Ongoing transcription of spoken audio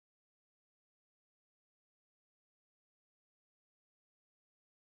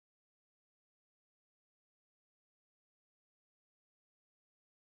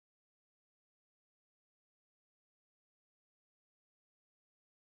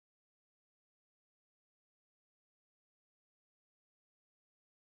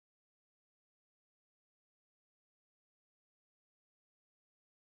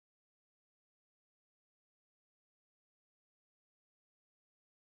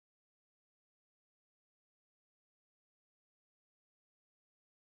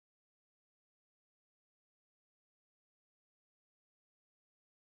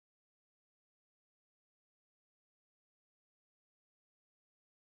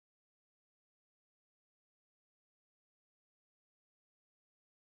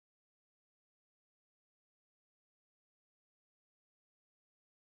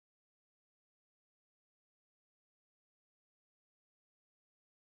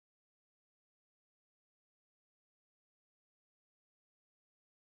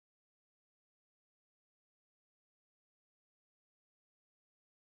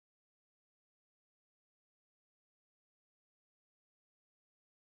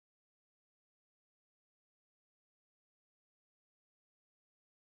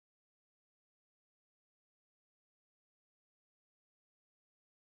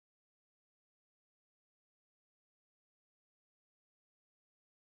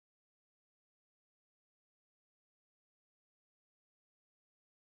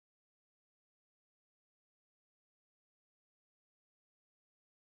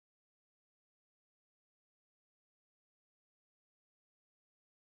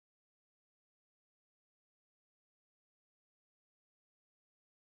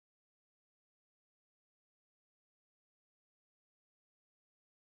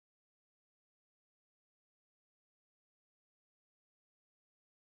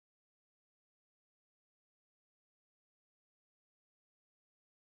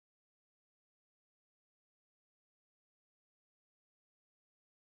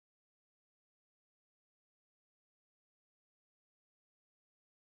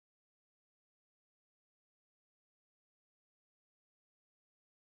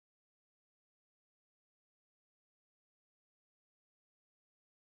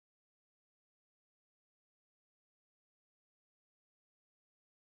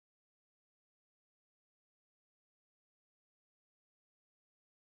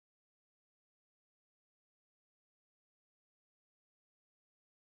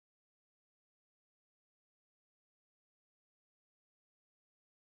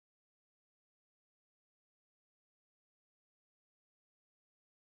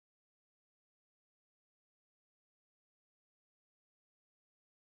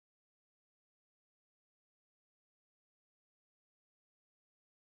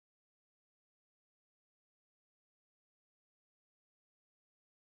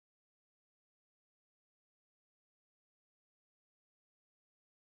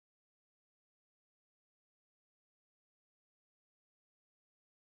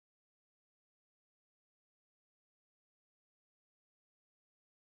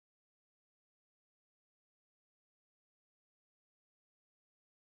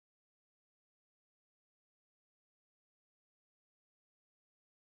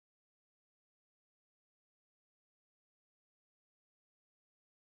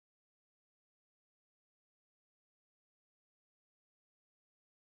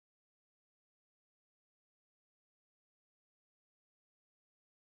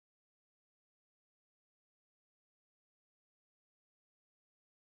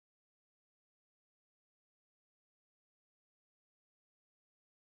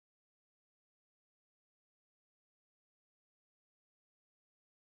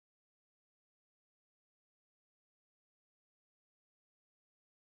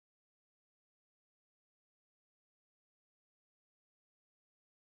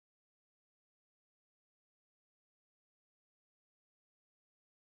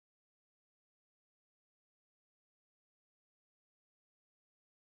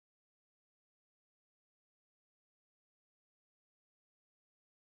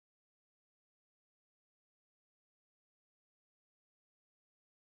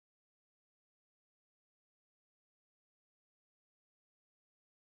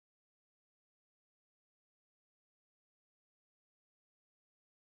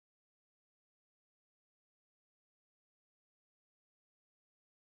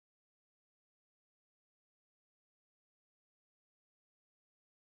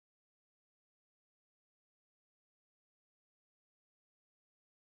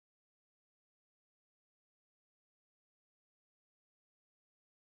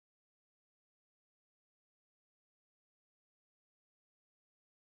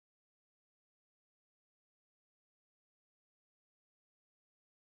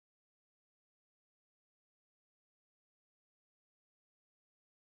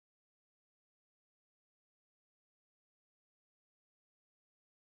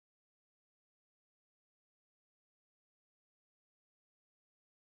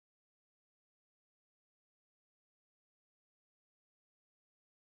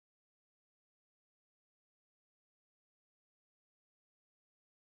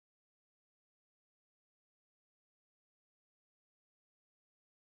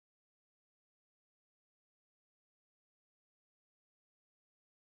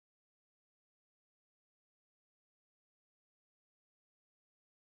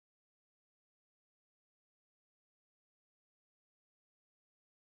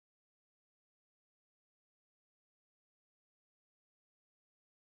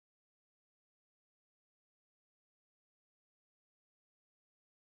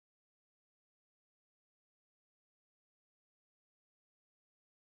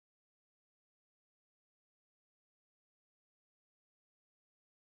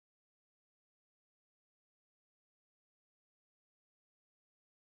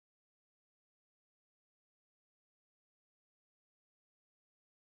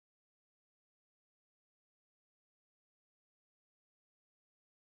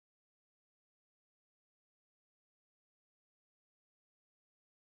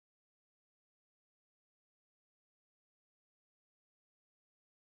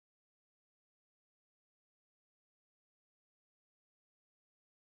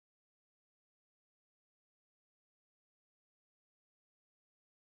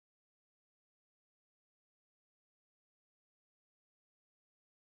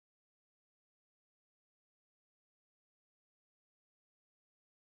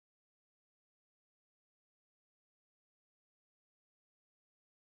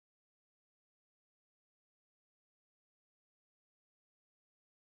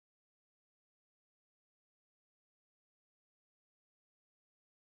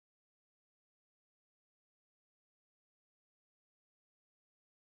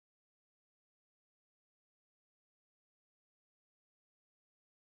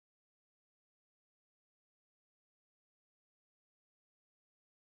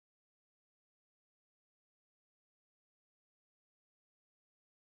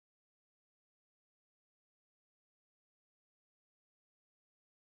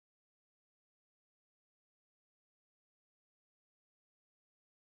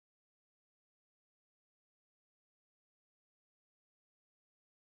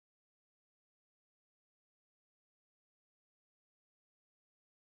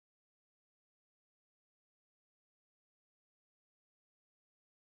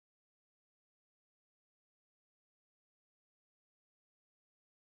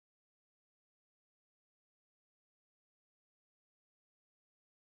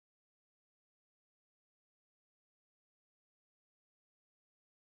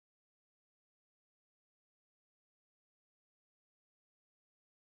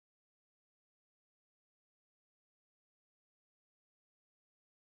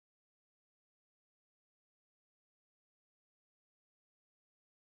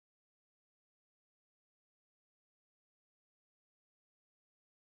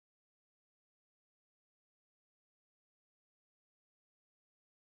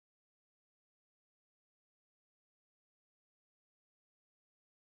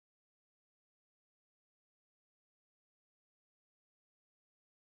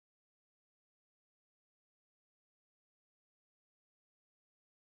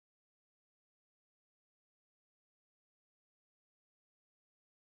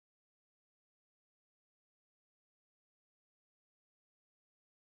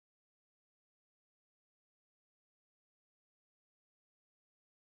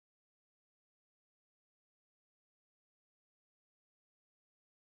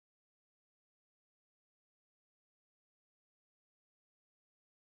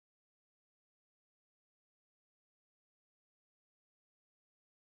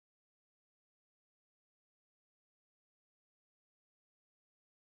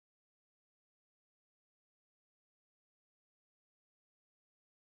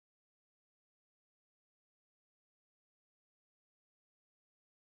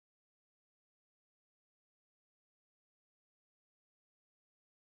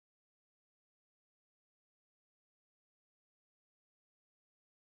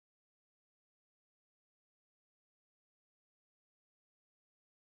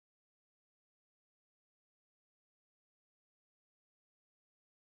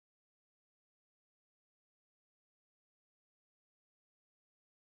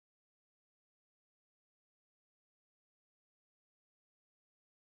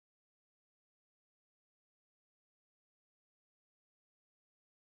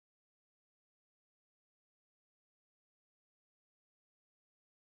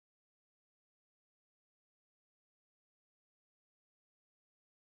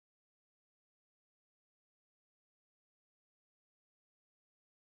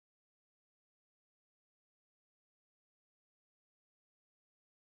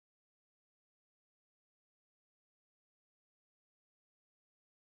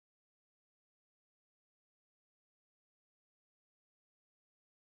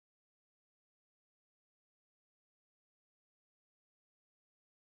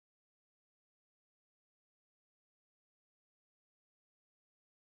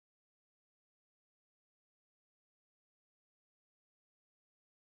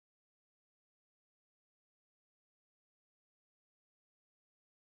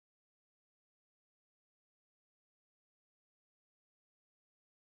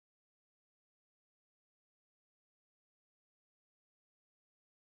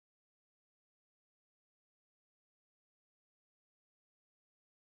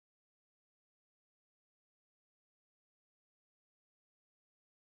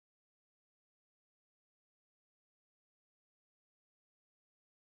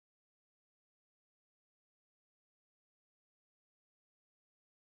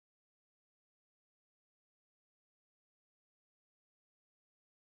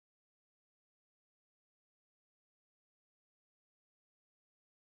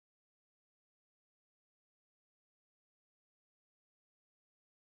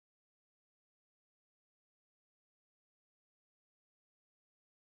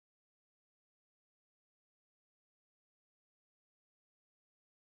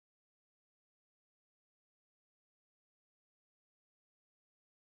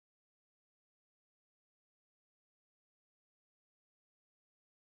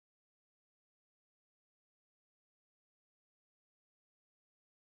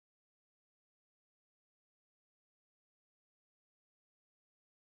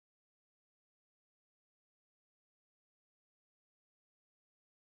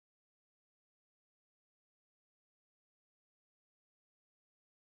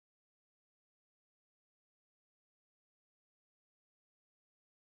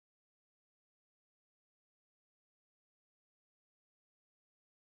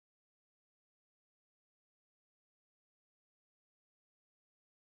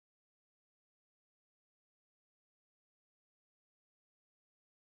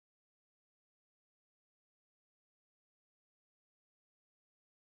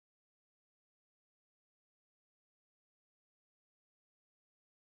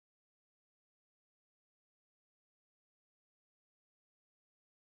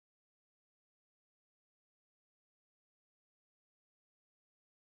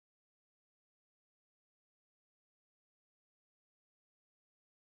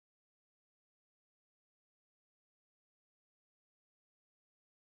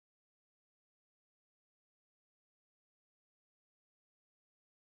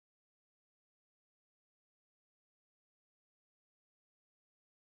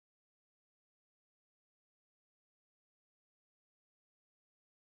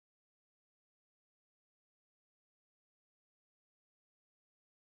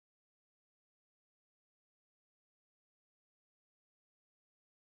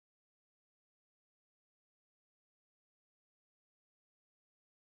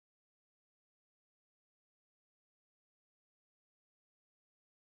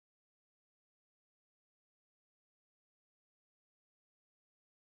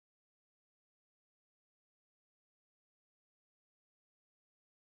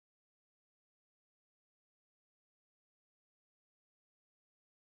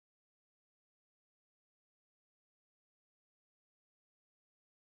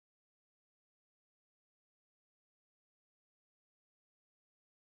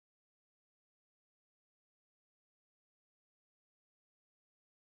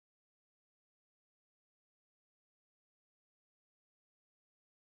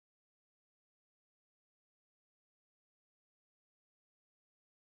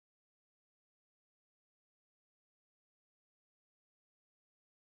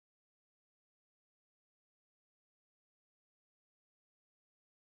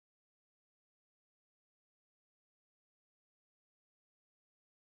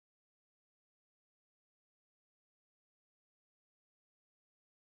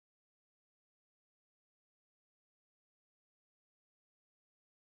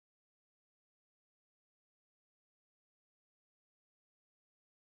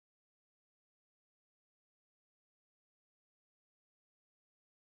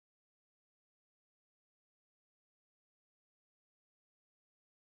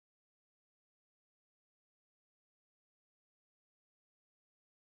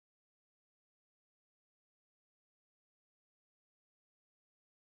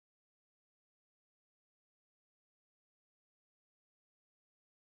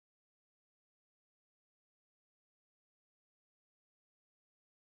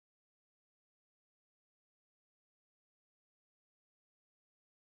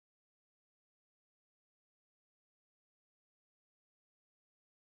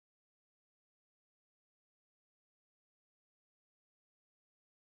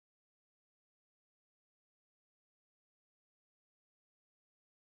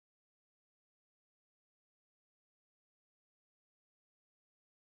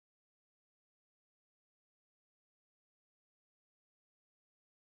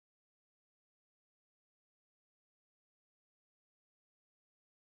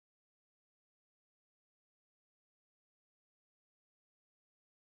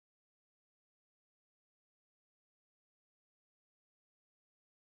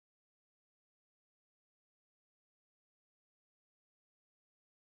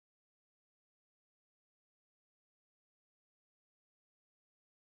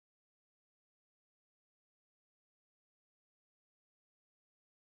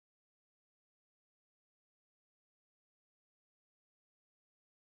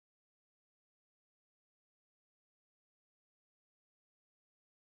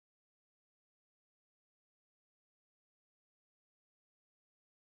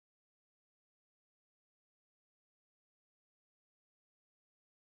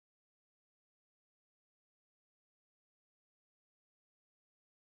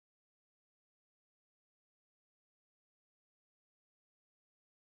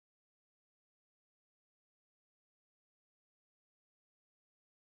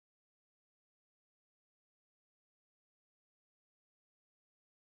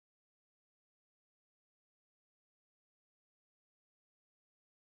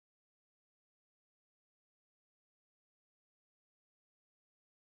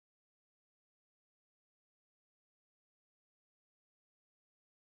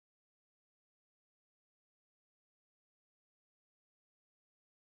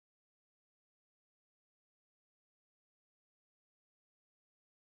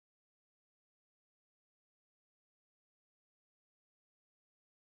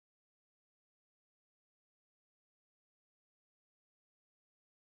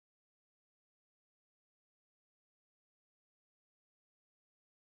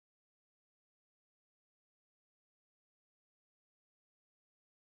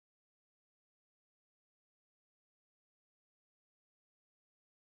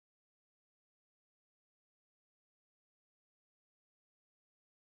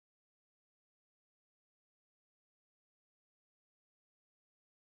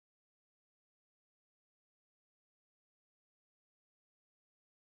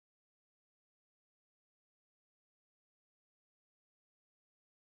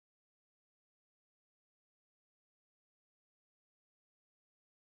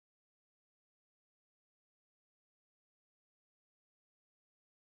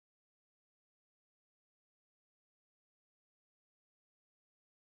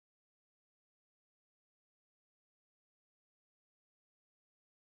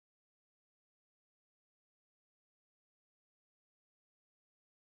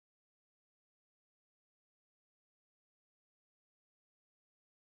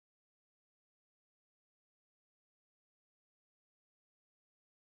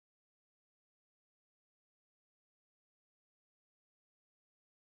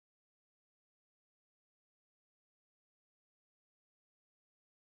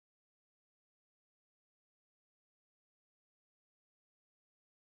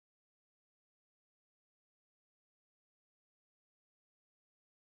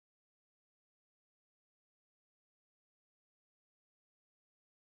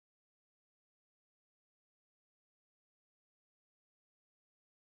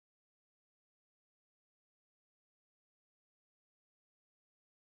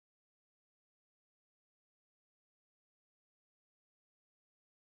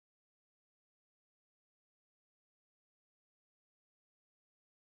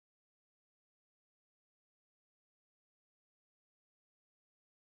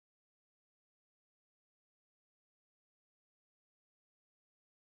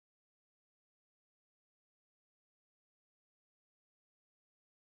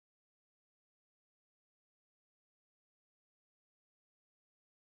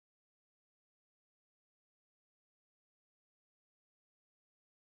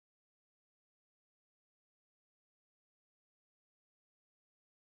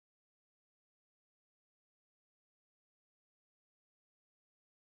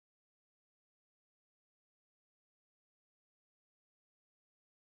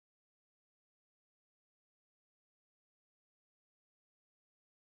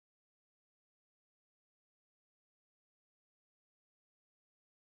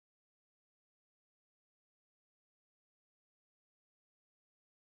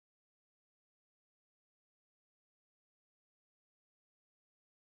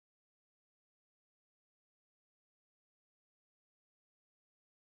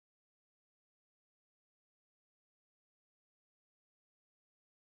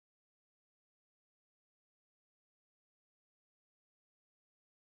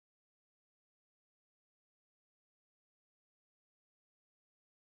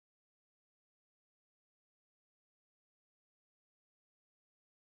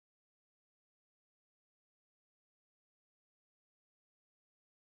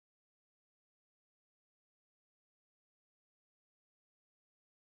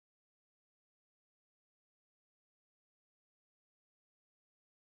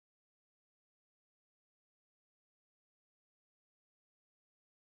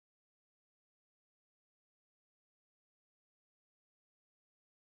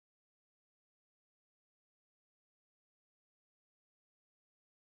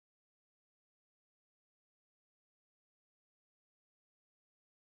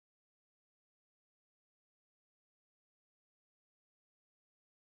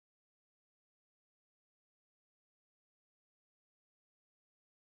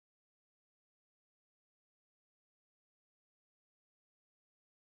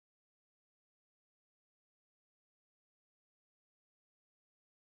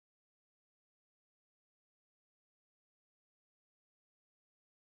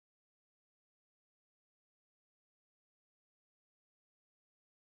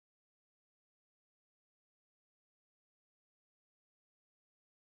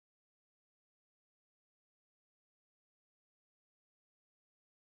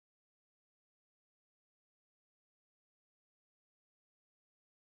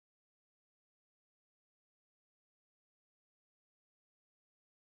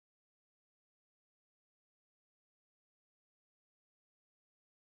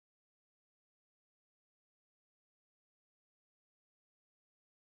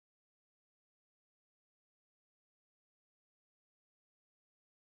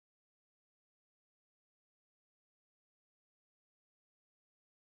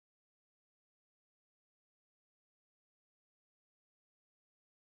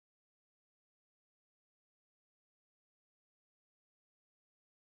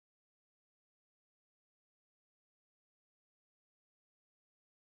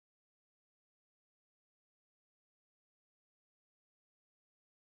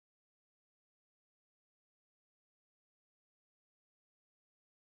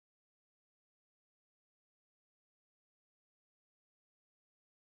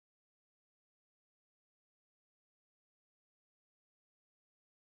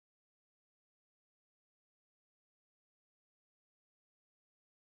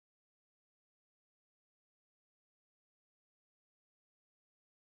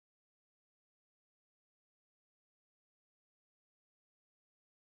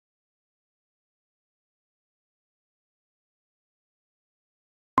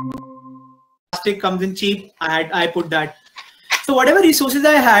plastic comes in cheap. I put that. So whatever resources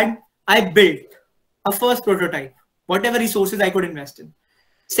I had, I built a first prototype, whatever resources I could invest in.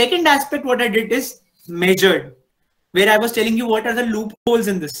 Second aspect, what I did is measured, where I was telling you what are the loopholes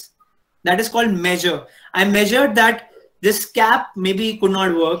in this. That is called measure. I measured that this cap maybe could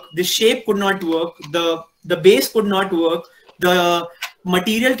not work, the shape could not work, the base could not work, the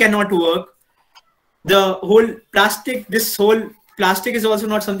material cannot work, the whole plastic, this whole plastic is also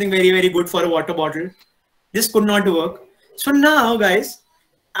not something very, very good for a water bottle. This could not work. So now, guys,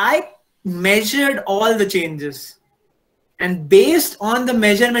 I measured all the changes. And based on the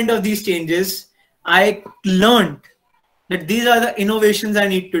measurement of these changes, I learned that these are the innovations I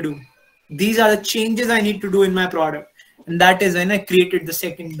need to do. These are the changes I need to do in my product. And that is when I created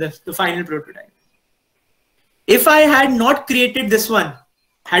the final prototype. If I had not created this one,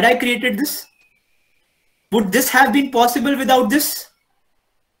 had I created this? Would this have been possible without this?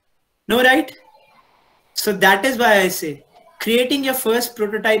 No, right? So that is why I say creating your first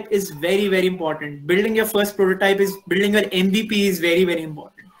prototype is very, very important. Building your first prototype is building your MVP is very, very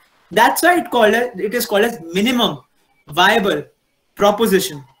important. That's why it is called as minimum viable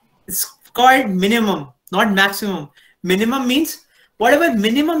proposition. It's called minimum, not maximum. Minimum means whatever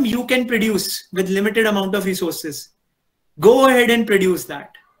minimum you can produce with limited amount of resources, go ahead and produce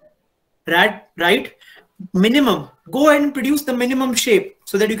that. Right? Minimum. Go ahead and produce the minimum shape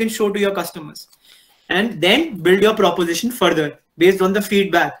so that you can show to your customers. And then build your proposition further based on the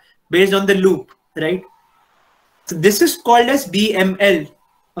feedback, based on the loop, right? So this is called as BML,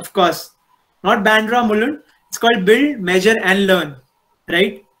 of course, not Bandra Mullen. It's called build, measure, and learn,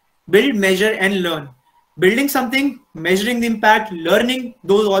 right? Build, measure, and learn. Building something, measuring the impact, learning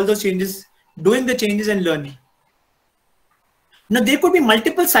all those changes, doing the changes and learning. Now there could be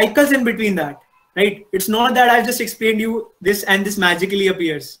multiple cycles in between that, right? It's not that I've just explained you this and this magically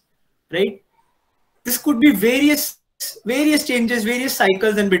appears, right? This could be various changes, various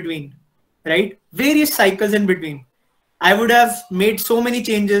cycles in between, right? Various cycles in between. I would have made so many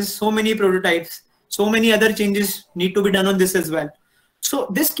changes, so many prototypes, so many other changes need to be done on this as well. So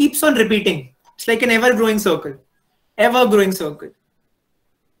this keeps on repeating. It's like an ever-growing circle, ever-growing circle.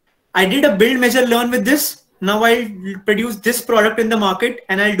 I did a build, measure, learn with this. Now I'll produce this product in the market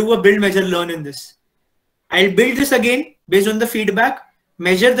and I'll do a build, measure, learn in this. I'll build this again based on the feedback,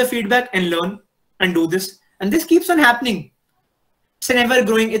 measure the feedback and learn and do this. And this keeps on happening. It's an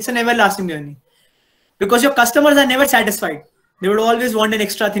ever-growing, it's an everlasting journey. Because your customers are never satisfied. They would always want an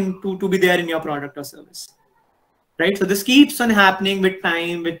extra thing to be there in your product or service. Right? So this keeps on happening with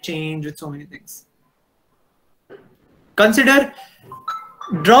time, with change, with so many things. Consider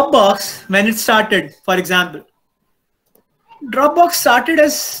Dropbox when it started, for example. Dropbox started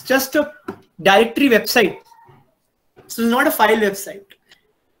as just a directory website. So it's not a file website.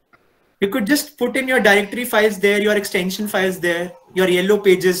 You could just put in your directory files there, your extension files there, your yellow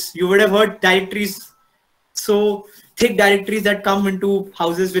pages. You would have heard directories, so thick directories that come into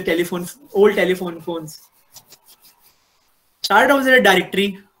houses with old telephone phones. Started out as a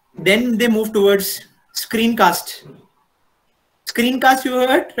directory, then they moved towards screencast. Screencast you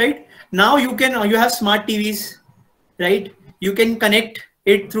heard, right? Now you have smart TVs, right? You can connect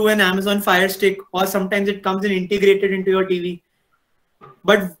it through an Amazon Fire Stick, or sometimes it comes in integrated into your TV.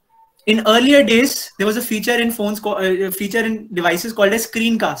 But in earlier days, there was a feature in devices called as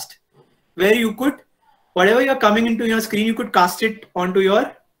screencast, where you could, whatever you're coming into your screen, you could cast it onto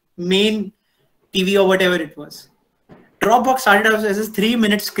your main TV or whatever it was. Dropbox started out as a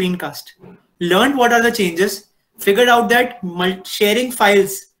 3-minute screencast. Learned what are the changes, figured out that sharing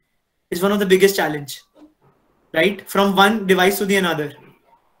files is one of the biggest challenge, right? From one device to the another.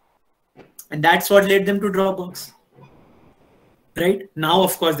 And that's what led them to Dropbox. Right? Now,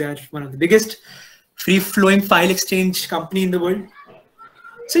 of course, they are one of the biggest free-flowing file exchange company in the world.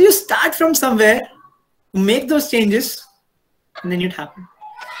 So you start from somewhere, make those changes, and then it happens.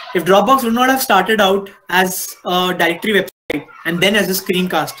 If Dropbox would not have started out as a directory website and then as a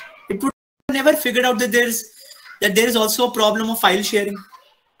screencast, it would have never figured out that there is also a problem of file sharing.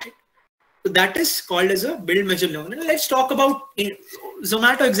 Right? So that is called as a build, measure, learn. And let's talk about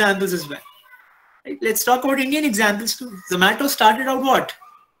Zomato examples as well. Right? Let's talk about Indian examples too. Zomato started out what?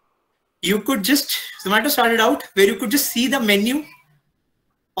 Zomato started out where you could just see the menu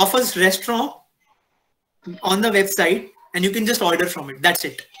of a restaurant on the website and you can just order from it. That's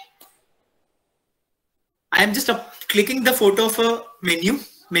it. I am just clicking the photo of a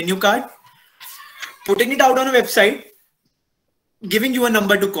menu card, putting it out on a website, giving you a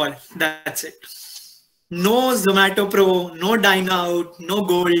number to call. That's it. No Zomato Pro, no Dine Out, no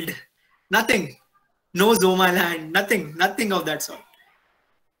Gold, nothing. No Zomaland, nothing of that sort.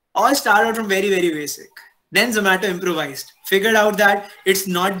 All started out from very, very basic. Then Zomato improvised, figured out that it's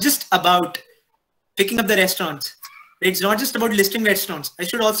not just about picking up the restaurants. It's not just about listing restaurants. I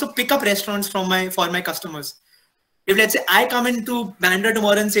should also pick up restaurants for my customers. If let's say I come into Bandra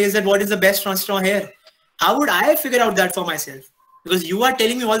tomorrow and says that what is the best restaurant here, how would I figure out that for myself? Because you are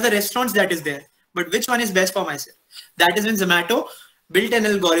telling me all the restaurants that is there, but which one is best for myself? That is when Zomato built an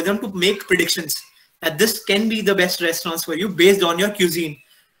algorithm to make predictions that this can be the best restaurants for you based on your cuisine,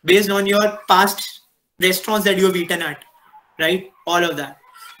 based on your past restaurants that you have eaten at, right? All of that.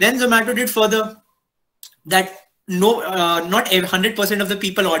 Then Zomato did further that not 100% of the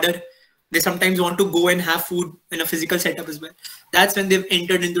people order. They sometimes want to go and have food in a physical setup as well. That's when they've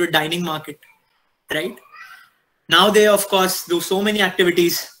entered into a dining market, right? Now they, of course, do so many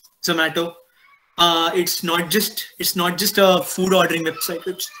activities. Zomato. It's not just a food ordering website.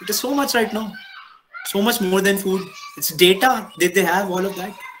 It is so much right now. So much more than food. It's data that they have, all of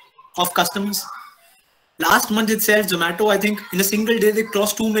that, of customers. Last month itself, Zomato, I think in a single day, they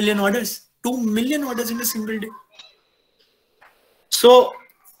crossed 2 million orders. 2 million orders in a single day. So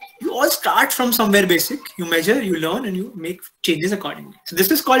you all start from somewhere basic. You measure, you learn, and you make changes accordingly. So this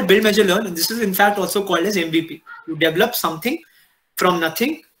is called build, measure, learn. And this is in fact also called as MVP. You develop something from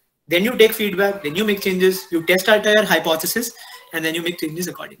nothing. Then you take feedback. Then you make changes. You test out your hypothesis. And then you make changes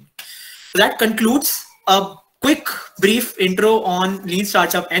accordingly. So that concludes a quick, brief intro on Lean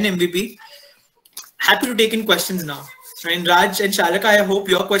Startup and MVP. Happy to take in questions now. And Raj and Shalaka, I hope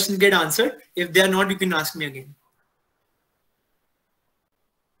your questions get answered. If they are not, you can ask me again.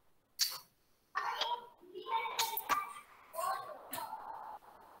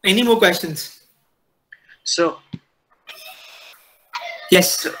 Any more questions? So,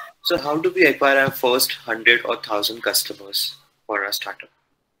 yes. So how do we acquire our first 100 or 1,000 customers for our startup?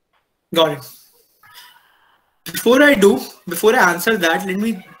 Got it. Before I answer that, let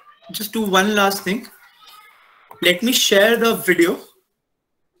me just do one last thing. Let me share the video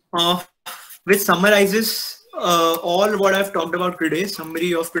which summarizes all what I've talked about today,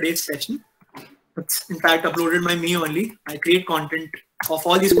 summary of today's session. It's in fact uploaded by me only. I create content of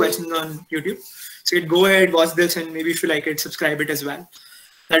all these questions on YouTube. So you go ahead, watch this, and maybe if you like it, subscribe it as well.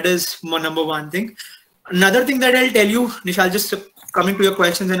 That is number one thing. Another thing that I'll tell you, Nishal, just coming to your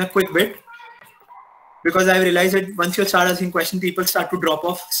questions in a quick bit, because I realized that once you start asking questions, people start to drop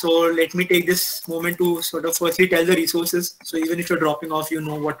off. So let me take this moment to sort of firstly tell the resources. So even if you're dropping off, you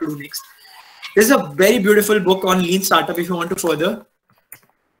know what to do next. This is a very beautiful book on Lean Startup if you want to further.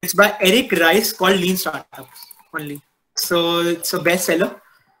 It's by Eric Rice called Lean Startup only. So it's a bestseller.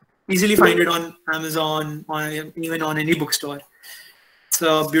 Easily find it on Amazon or even on any bookstore. It's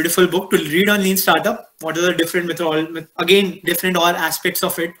a beautiful book to read on Lean Startup. What are the different different all aspects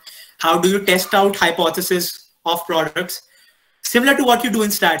of it. How do you test out hypothesis of products? Similar to what you do in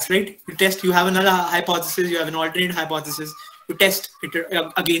stats, right? You have another hypothesis, you have an alternate hypothesis, you test it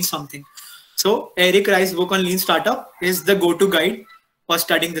against something. So Eric Rice's book on Lean Startup is the go-to guide for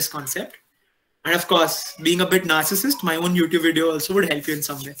studying this concept. And of course, being a bit narcissist, my own YouTube video also would help you in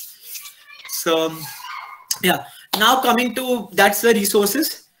some way. So yeah, now that's the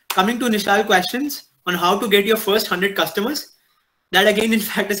resources. Coming to Nishal questions on how to get your first 100 customers. That again, in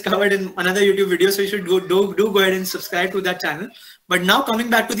fact, is covered in another YouTube video. So you should go ahead and subscribe to that channel. But now coming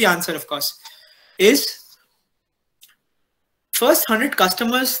back to the answer, of course, is first 100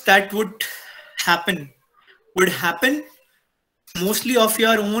 customers that would happen mostly of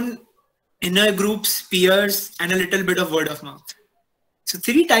your own inner groups, peers, and a little bit of word of mouth. So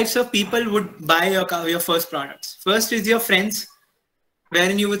 3 types of people would buy your first products. First is your friends,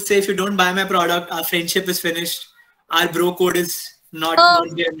 wherein you would say, if you don't buy my product, our friendship is finished. Our bro code is not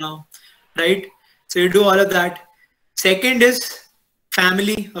there now, right? So you do all of that. Second is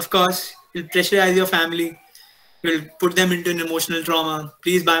family, of course. You'll pressurize your family. You'll put them into an emotional trauma.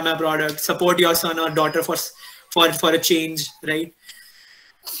 Please buy my product. Support your son or daughter for a change, right?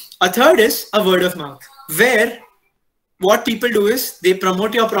 A third is a word of mouth, where what people do is they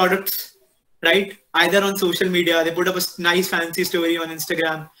promote your products, right? Either on social media, they put up a nice fancy story on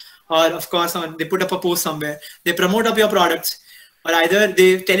Instagram, or of course they put up a post somewhere. They promote up your products, or either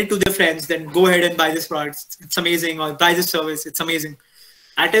they tell it to their friends, then go ahead and buy this product. It's amazing, or buy this service. It's amazing.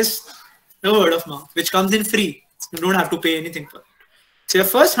 That is the word of mouth, which comes in free. You don't have to pay anything for it. So your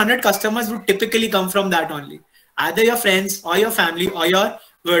first 100 customers would typically come from that only. Either your friends or your family or your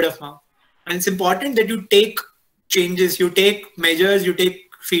word of mouth. And it's important that you take changes, you take measures, you take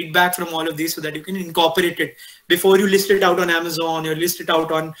feedback from all of these so that you can incorporate it before you list it out on Amazon or list it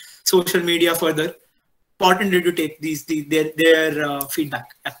out on social media further. Important that you take their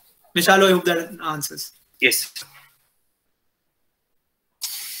feedback. Yeah. Vishalo, I hope that answers. Yes.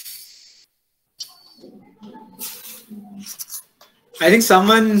 I think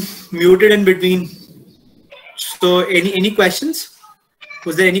someone muted in between. So any questions?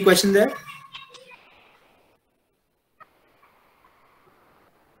 Was there any question there?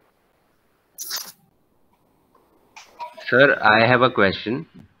 Sir, I have a question.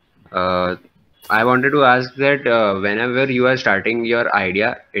 I wanted to ask that whenever you are starting your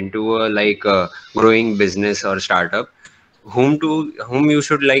idea into a growing business or startup, whom you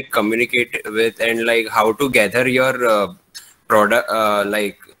should like communicate with, and like how to gather your product,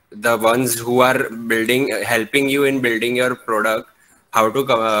 like the ones who are building, helping you in building your product, how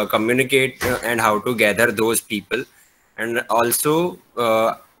to communicate and how to gather those people, and also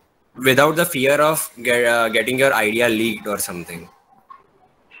without the fear of getting your idea leaked or something.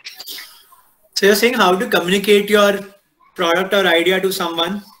 So you're saying how to communicate your product or idea to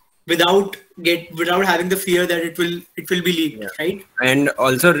someone without having the fear that it will be leaked, Yeah. right? And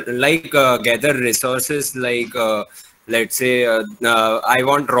also like gather resources, like let's say I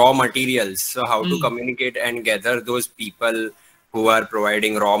want raw materials, so how to communicate and gather those people who are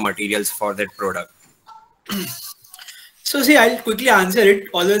providing raw materials for that product. So see, I'll quickly answer it,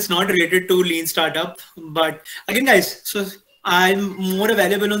 although it's not related to lean startup. But again, guys, so I'm more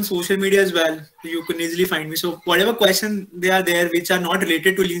available on social media as well. You can easily find me. So whatever question they are there, which are not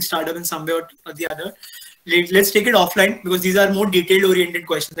related to lean startup in some way or the other, let's take it offline, because these are more detailed oriented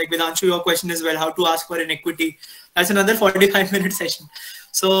questions. Like Vedantu, your question as well, how to ask for an equity. That's another 45-minute session.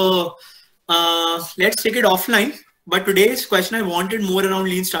 So let's take it offline. But today's question, I wanted more around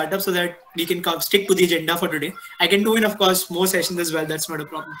lean startup so that we can stick to the agenda for today. I can do in, of course, more sessions as well. That's not a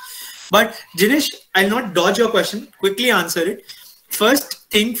problem. But Jinesh, I'll not dodge your question. Quickly answer it. First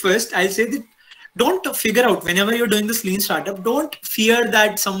thing first, I'll say that don't figure out whenever you're doing this lean startup, don't fear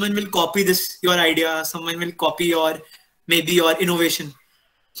that someone will copy your idea, someone will copy maybe your innovation.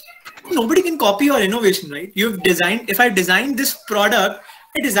 Nobody can copy your innovation, right? If I've designed this product,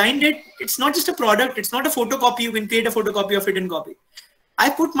 I designed it. It's not just a product. It's not a photocopy. You can create a photocopy of it and copy. I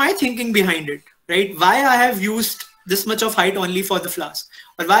put my thinking behind it, right? Why I have used this much of height only for the flask,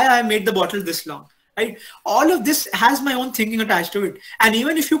 or why I made the bottle this long, right? All of this has my own thinking attached to it. And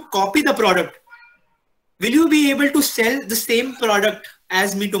even if you copy the product, will you be able to sell the same product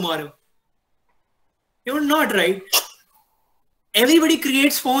as me tomorrow? You're not, right? Everybody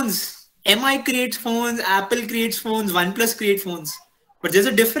creates phones. MI creates phones, Apple creates phones, OnePlus creates phones. But there's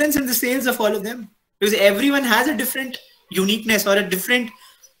a difference in the sales of all of them, because everyone has a different uniqueness or a different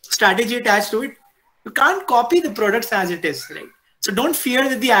strategy attached to it. You can't copy the products as it is, right? So don't fear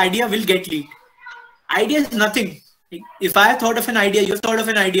that the idea will get leaked. Idea is nothing. If I have thought of an idea, you've thought of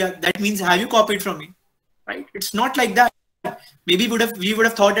an idea, that means have you copied from me, right? It's not like that. Maybe we would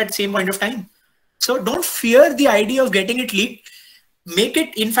have thought at the same point of time. So don't fear the idea of getting it leaked. Make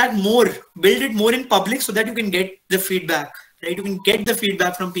it, in fact, build it more in public so that you can get the feedback, right? You can get the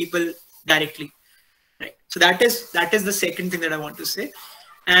feedback from people directly, right? So that is the second thing that I want to say.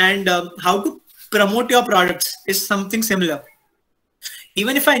 And how to promote your products is something similar.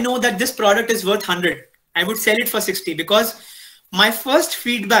 Even if I know that this product is worth 100, I would sell it for 60, because my first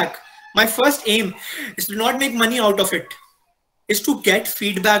feedback, my first aim is to not make money out of it, is to get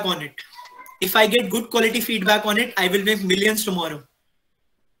feedback on it. If I get good quality feedback on it, I will make millions tomorrow.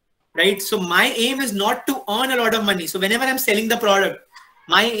 Right? So my aim is not to earn a lot of money. So whenever I'm selling the product,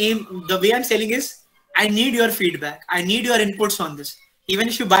 my aim, the way I'm selling is, I need your feedback. I need your inputs on this. Even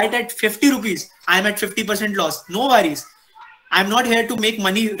if you buy it at 50 rupees, I'm at 50% loss. No worries. I'm not here to make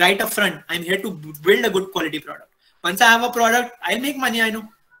money right up front. I'm here to build a good quality product. Once I have a product, I'll make money, I know.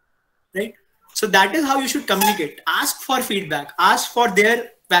 Right? So that is how you should communicate. Ask for feedback. Ask for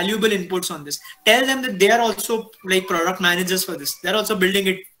their valuable inputs on this. Tell them that they are also like product managers for this. They're also building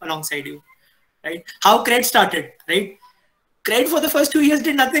it alongside you, right? How Cred started, right? Cred for the first 2 years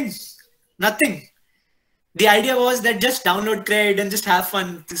did nothing. The idea was that just download Cred and just have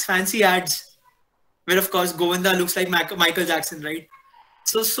fun. These fancy ads, where of course Govinda looks like Michael Jackson, right?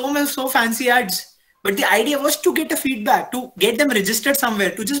 So fancy ads. But the idea was to get a feedback, to get them registered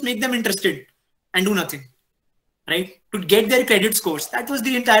somewhere, to just make them interested and do nothing. Right? To get their credit scores. That was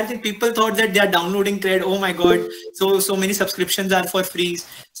the entire thing. People thought that they are downloading Cred. Oh my God. So many subscriptions are for free.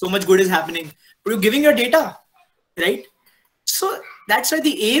 So much good is happening. But you're giving your data, right? So that's why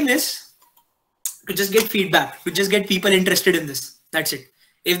the aim is to just get feedback, to just get people interested in this. That's it.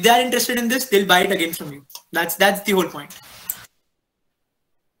 If they are interested in this, they'll buy it again from you. That's the whole point.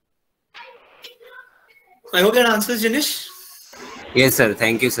 I hope that answers, Jinesh. Yes, sir.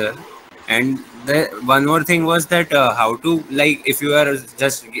 Thank you, sir. And one more thing was that how to, like, if you are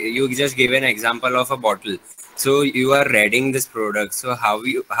just, you just gave an example of a bottle. So you are reading this product. So how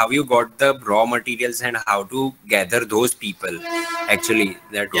you got the raw materials and how to gather those people? Actually,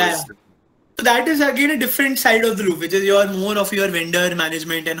 that Yeah. was. So that is again a different side of the loop, which is your more of your vendor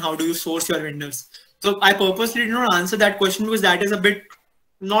management and how do you source your vendors. So I purposely did not answer that question because that is a bit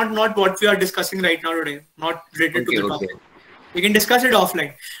not what we are discussing right now today, not related to Okay, the okay. topic. We can discuss it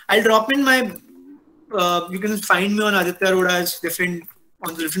offline. I'll drop in my. You can find me on Aditya Aroda's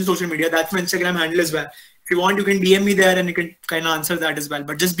on the different social media. That's my Instagram handle as well. If you want, you can DM me there and you can kind of answer that as well.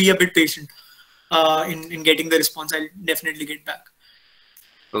 But just be a bit patient in getting the response. I'll definitely get back.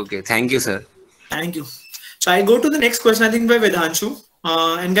 Okay, thank you, sir. Thank you. So I go to the next question, I think by Vedhanshu.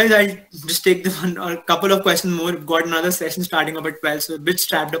 And guys, I'll just take a couple of questions more. We've got another session starting up at 12, so a bit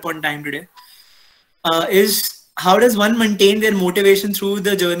strapped up on time today. Is how does one maintain their motivation through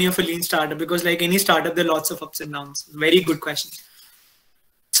the journey of a lean startup? Because like any startup, there are lots of ups and downs. Very good question.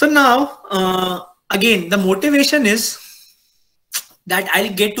 So now, again, the motivation is that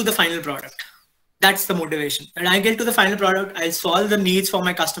I'll get to the final product. That's the motivation. And I get to the final product, I'll solve the needs for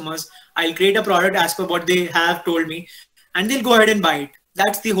my customers. I'll create a product as per what they have told me, and they'll go ahead and buy it.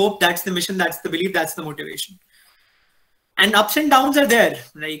 That's the hope, that's the mission, that's the belief, that's the motivation. And ups and downs are there.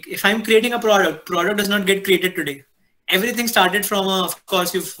 Like if I'm creating a product does not get created today. Everything started from of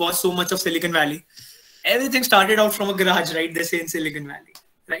course, you've watched so much of Silicon Valley. Everything started out from a garage, right? They say in Silicon Valley,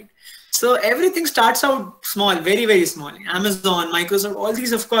 right? So everything starts out small, very, very small. Amazon, Microsoft, all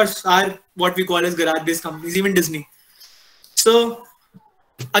these, of course, are what we call as garage-based companies, even Disney. So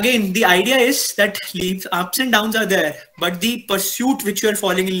again, the idea is that ups and downs are there, but the pursuit which you are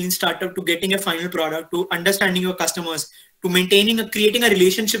following in lean startup to getting a final product, to understanding your customers, to creating a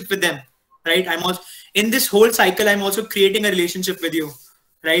relationship with them, right? I'm also in this whole cycle. I'm also creating a relationship with you,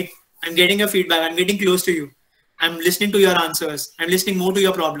 right? I'm getting your feedback. I'm getting close to you. I'm listening to your answers. I'm listening more to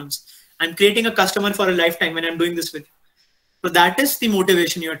your problems. I'm creating a customer for a lifetime when I'm doing this with you. So that is the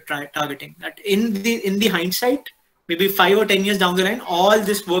motivation you're targeting. That in the hindsight, maybe 5 or 10 years down the line, all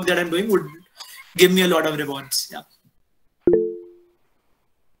this work that I'm doing would give me a lot of rewards. Yeah.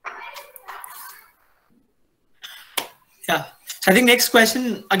 Yeah. So I think next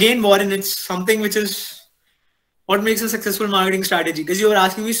question, again, Warren, it's something which is what makes a successful marketing strategy? Because you were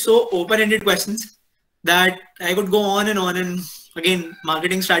asking me so open-ended questions that I could go on. And again,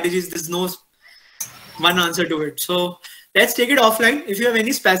 marketing strategies, there's no one answer to it. So let's take it offline. If you have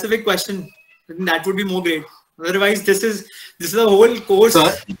any specific question, that would be more great. Otherwise, this is a whole course.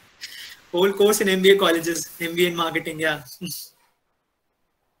 Sir? Whole course in MBA colleges, MBA in marketing. Yeah.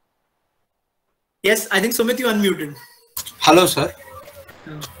 Yes, I think Sumit, you unmuted. Hello, sir.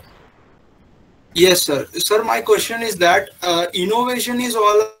 Yes, sir. Sir, my question is that innovation is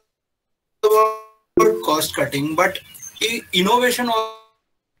all about cost cutting, but innovation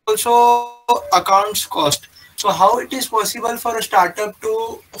also accounts cost. So how it is possible for a startup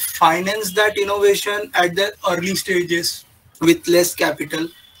to finance that innovation at the early stages with less capital?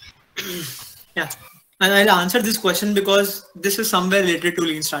 Yeah, and I'll answer this question because this is somewhere related to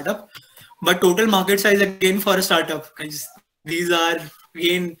lean startup. But total market size again for a startup, guys, these are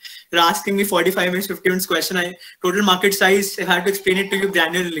again, you're asking me 45 minutes, 50 minutes question. Total market size, if I have to explain it to you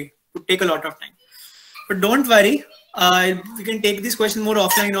granularly, it would take a lot of time. But don't worry, we can take this question more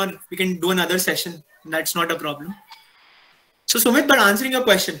offline or we can do another session. That's not a problem. So Sumit, but answering your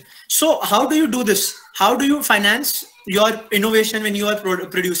question. So how do you do this? How do you finance your innovation when you are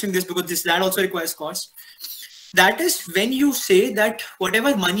producing this? Because that also requires cost. That is when you say that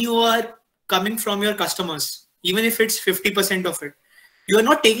whatever money you are coming from your customers, even if it's 50% of it, you are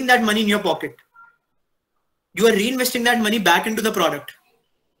not taking that money in your pocket. You are reinvesting that money back into the product.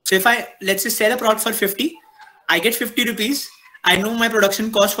 So if let's say sell a product for 50, I get 50 rupees. I know my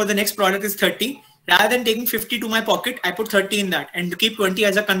production cost for the next product is 30. Rather than taking 50 to my pocket, I put 30 in that and keep 20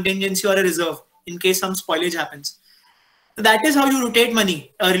 as a contingency or a reserve in case some spoilage happens. So that is how you rotate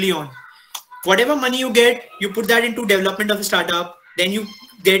money early on. Whatever money you get, you put that into development of a startup, then you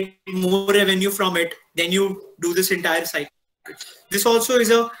get more revenue from it, then you do this entire cycle. This also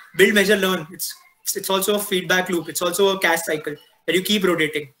is a build, measure, learn. It's also a feedback loop. It's also a cash cycle that you keep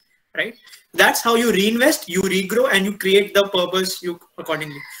rotating, right? That's how you reinvest, you regrow, and you create the purpose you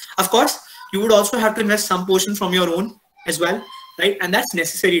accordingly. Of course, you would also have to invest some portion from your own as well, right? And that's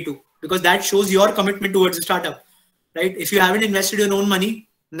necessary too, because that shows your commitment towards the startup, right? If you haven't invested your own money,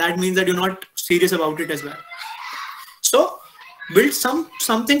 that means that you're not serious about it as well. So build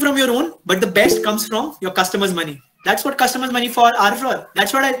something from your own, but the best comes from your customers' money. That's what customers' money are for.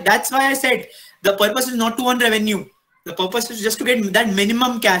 That's why I said the purpose is not to earn revenue. The purpose is just to get that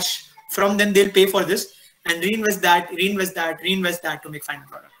minimum cash from them they'll pay for this and reinvest that to make final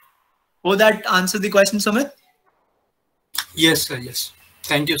product. Oh, that answers the question, Sumit? Yes, sir. Yes.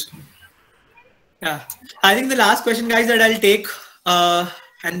 Thank you, sir. Yeah, I think the last question, guys, that I'll take,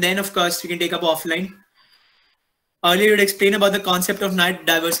 and then of course we can take up offline. Earlier, you'd explain about the concept of not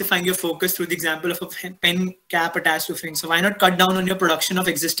diversifying your focus through the example of a pen cap attached to things. So why not cut down on your production of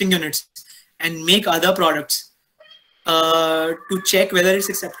existing units and make other products to check whether it's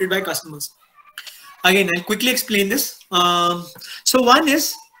accepted by customers? Again, I'll quickly explain this. So one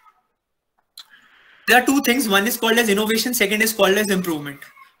is, there are two things. One is called as innovation. Second is called as improvement.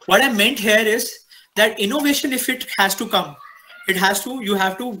 What I meant here is that innovation, if it has to come, you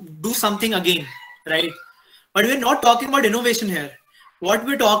have to do something again, right? But we're not talking about innovation here. What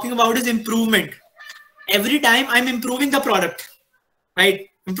we're talking about is improvement. Every time I'm improving the product, right?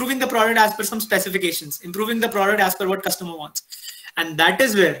 Improving the product as per some specifications, improving the product as per what customer wants. And that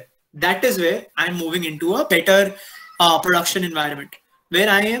is where I'm moving into a better production environment, where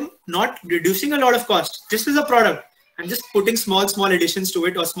I am not reducing a lot of cost. This is a product. I'm just putting small additions to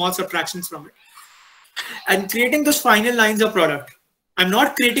it or small subtractions from it and creating those final lines of product. I'm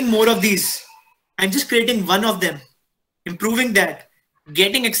not creating more of these. I'm just creating one of them, improving that,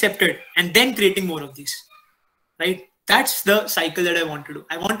 getting accepted, and then creating more of these, right? That's the cycle that I want to do.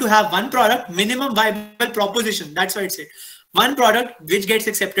 I want to have one product, minimum viable proposition. That's why I said one product which gets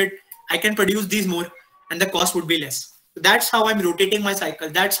accepted. I can produce these more and the cost would be less. That's how I'm rotating my cycle.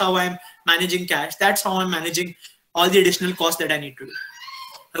 That's how I'm managing cash. That's how I'm managing all the additional costs that I need to do.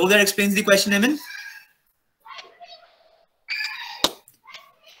 I hope that explains the question, Emin.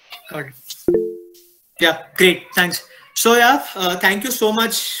 Got it. Yeah, great. Thanks. So yeah, thank you so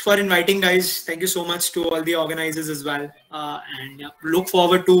much for inviting, guys. Thank you so much to all the organizers as well. And yeah, look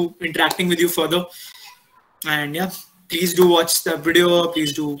forward to interacting with you further. And yeah, please do watch the video.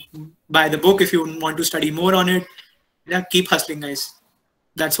 Please do buy the book if you want to study more on it. Yeah, keep hustling, guys.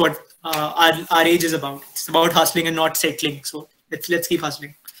 That's what our age is about. It's about hustling and not settling. So let's keep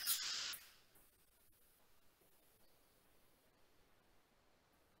hustling.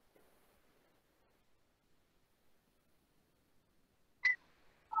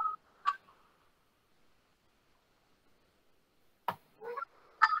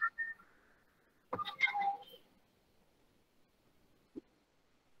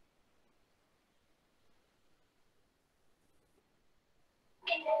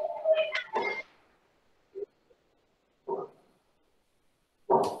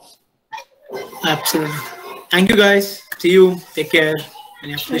 Absolutely. Thank you, guys. See you. Take care.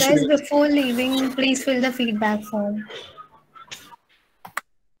 And yeah, Guys, before leaving, please fill the feedback form.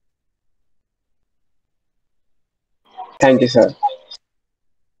 Thank you, sir.